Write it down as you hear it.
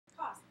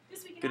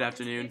Good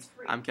afternoon,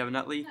 I'm Kevin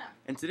Nutley,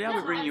 and today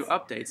I'll be bringing you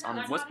updates on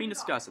what's being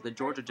discussed at the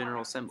Georgia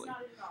General Assembly.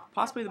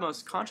 Possibly the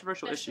most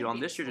controversial issue on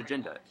this year's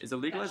agenda is the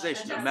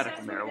legalization of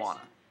medical marijuana.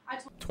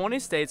 20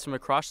 states from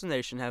across the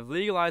nation have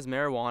legalized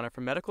marijuana for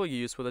medical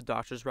use with a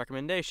doctor's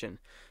recommendation.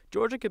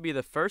 Georgia could be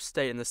the first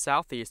state in the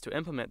Southeast to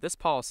implement this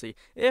policy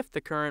if the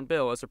current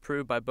bill is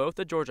approved by both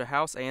the Georgia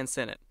House and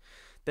Senate.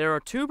 There are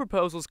two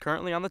proposals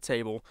currently on the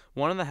table,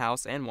 one in the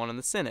House and one in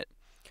the Senate.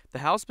 The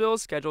House bill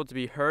is scheduled to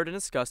be heard and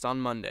discussed on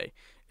Monday.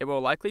 It will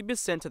likely be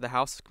sent to the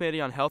House Committee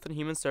on Health and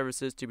Human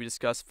Services to be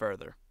discussed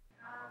further.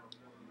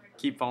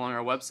 Keep following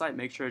our website.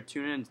 Make sure to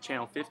tune in to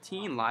Channel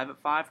 15 live at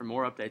 5 for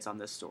more updates on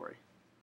this story.